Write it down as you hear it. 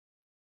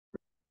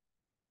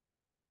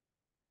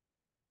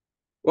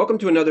Welcome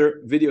to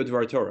another video of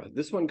our Torah.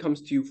 This one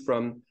comes to you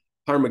from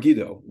Har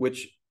Megiddo,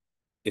 which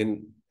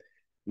in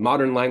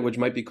modern language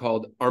might be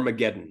called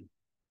Armageddon.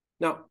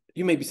 Now,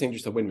 you may be saying to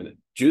yourself, wait a minute,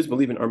 Jews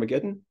believe in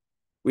Armageddon?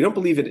 We don't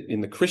believe it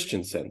in the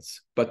Christian sense,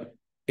 but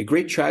a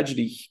great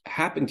tragedy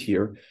happened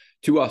here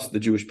to us, the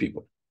Jewish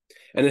people.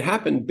 And it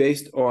happened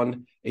based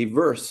on a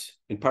verse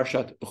in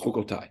Parshat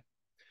Bechukotai.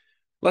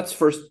 Let's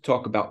first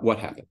talk about what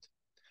happened.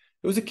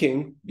 There was a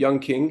king, young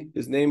king.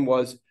 His name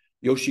was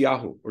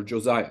Yoshiyahu, or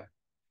Josiah.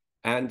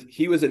 And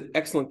he was an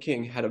excellent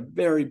king, had a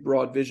very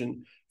broad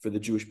vision for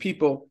the Jewish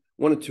people,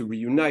 wanted to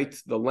reunite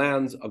the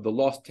lands of the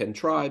lost 10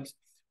 tribes,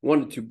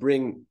 wanted to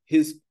bring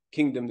his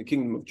kingdom, the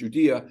kingdom of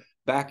Judea,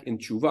 back in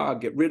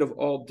tshuva, get rid of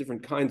all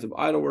different kinds of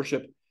idol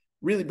worship,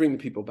 really bring the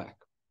people back.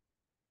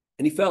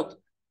 And he felt,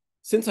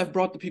 since I've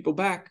brought the people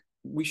back,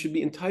 we should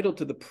be entitled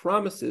to the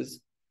promises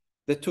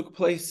that took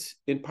place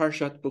in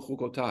Parshat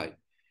Bechukotai,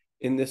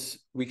 in this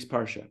week's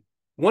Parsha.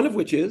 One of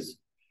which is,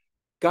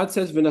 God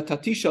says,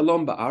 "V'natati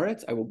shalom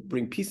ba'aretz," I will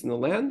bring peace in the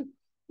land.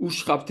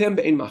 "Ushchavtem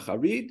be'ein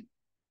macharid,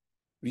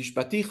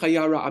 v'yishpati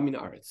chaya ra'a min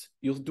haaretz."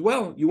 You'll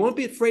dwell. You won't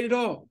be afraid at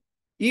all.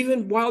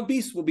 Even wild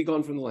beasts will be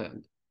gone from the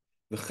land.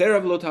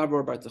 V'cherev lo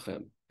ta'avor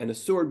b'artzachem, and a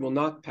sword will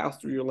not pass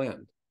through your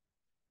land.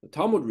 The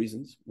Talmud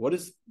reasons, what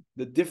is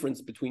the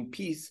difference between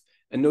peace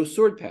and no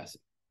sword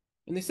passing?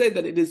 And they say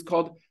that it is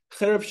called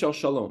cherev shel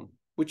shalom,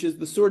 which is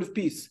the sword of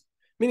peace,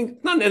 meaning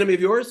it's not an enemy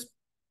of yours,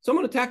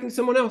 someone attacking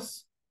someone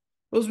else.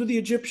 Those were the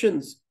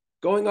Egyptians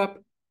going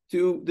up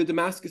to the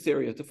Damascus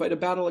area to fight a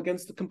battle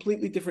against a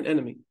completely different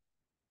enemy.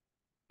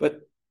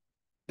 But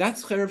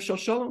that's cherev shel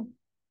shalom.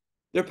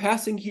 They're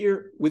passing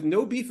here with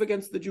no beef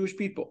against the Jewish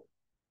people.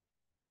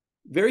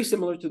 Very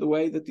similar to the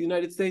way that the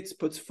United States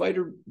puts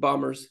fighter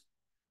bombers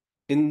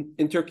in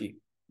Turkey.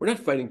 We're not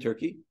fighting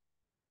Turkey.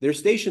 They're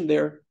stationed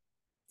there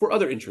for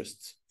other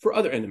interests, for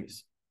other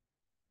enemies.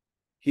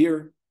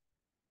 Here,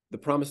 the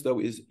promise, though,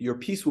 is your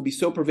peace will be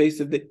so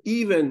pervasive that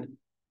even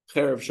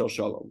cherev shel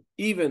shalom,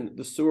 even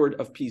the sword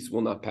of peace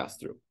will not pass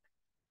through.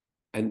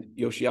 And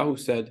Yoshiyahu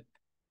said,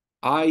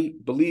 I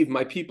believe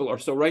my people are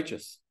so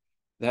righteous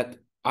that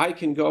I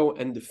can go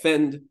and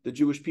defend the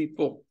Jewish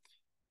people,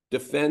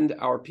 defend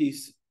our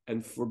peace,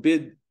 and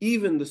forbid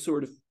even the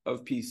sword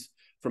of peace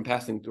from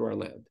passing through our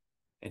land.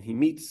 And he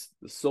meets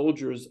the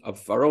soldiers of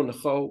Pharaoh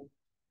Necho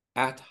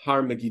at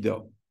Har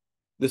Megiddo,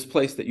 this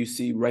place that you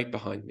see right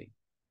behind me.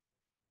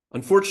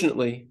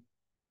 Unfortunately,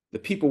 the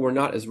people were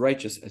not as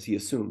righteous as he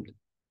assumed.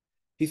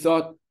 He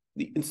thought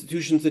the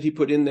institutions that he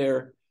put in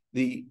there,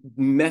 the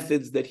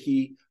methods that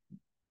he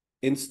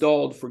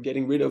installed for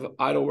getting rid of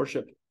idol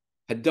worship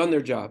had done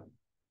their job.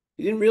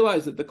 He didn't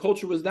realize that the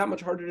culture was that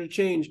much harder to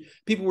change.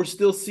 People were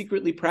still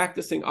secretly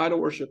practicing idol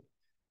worship,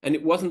 and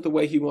it wasn't the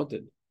way he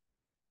wanted.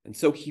 And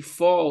so he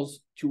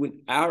falls to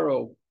an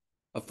arrow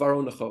of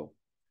Pharaoh Necho.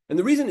 And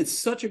the reason it's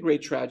such a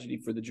great tragedy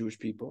for the Jewish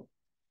people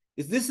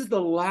is this is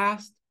the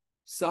last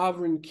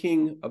sovereign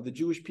king of the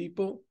Jewish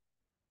people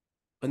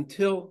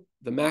until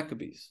the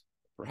Maccabees,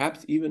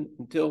 perhaps even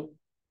until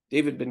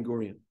David Ben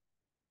Gurion.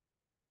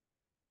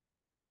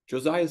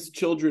 Josiah's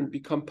children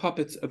become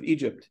puppets of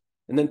Egypt,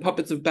 and then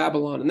puppets of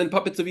Babylon, and then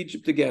puppets of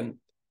Egypt again.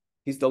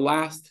 He's the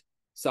last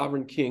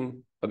sovereign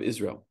king of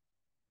Israel.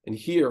 And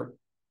here,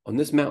 on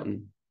this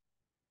mountain,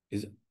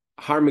 is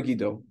Har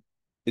Megiddo,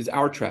 is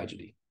our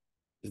tragedy,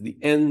 is the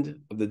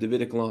end of the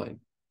Davidic line,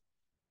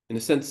 in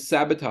a sense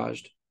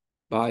sabotaged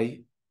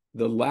by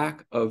the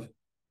lack of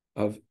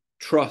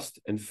trust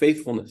and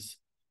faithfulness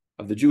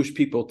of the Jewish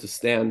people to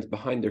stand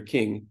behind their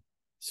king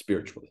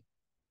spiritually.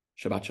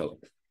 Shabbat Shalom.